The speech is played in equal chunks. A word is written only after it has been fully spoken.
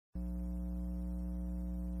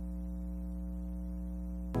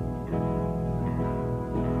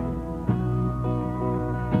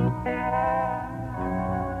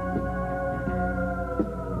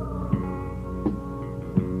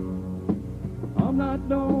not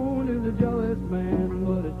known as a jealous man,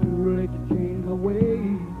 but it's too late to change my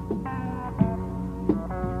ways.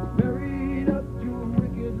 Married up to a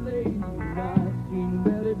wicked lady, I've seen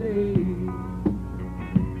better days.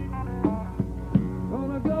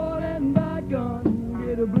 Gonna go out and buy a gun,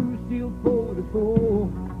 get a blue steel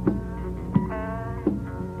 44.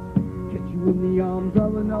 Catch you in the arms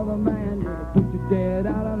of another man, gonna put you dead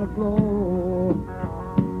out on the floor.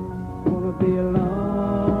 Gonna be alone,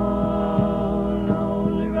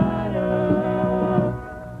 lonely rider.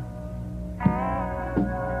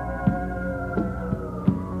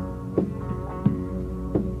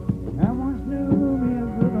 I once knew me a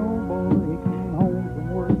good old boy. He came home from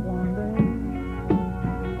work one day,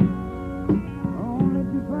 only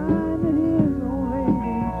to find that his old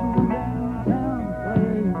lady she was downtown to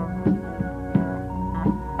play.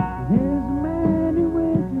 There's a man who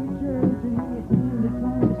went to church and he attended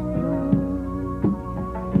Sunday school.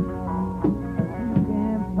 You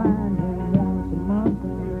can find him once a month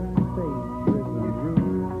and stay with the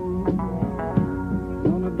rule.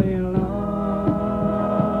 Gonna be alone,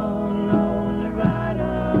 lonely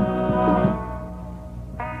rider.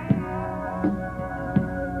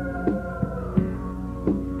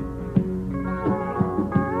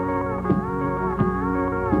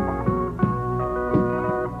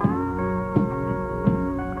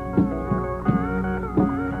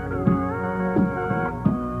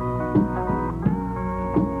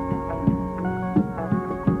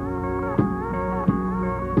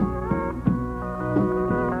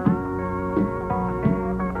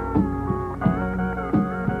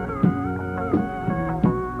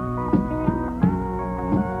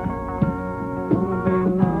 Gonna be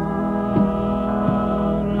alone,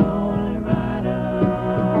 lonely rider.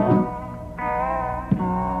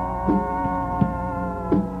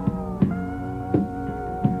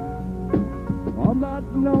 I'm not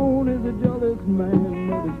known as a jealous man,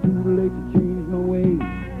 but it's too late to change my ways.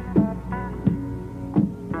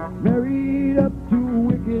 Married up to a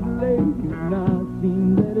wicked lady, and I've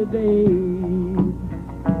seen better days.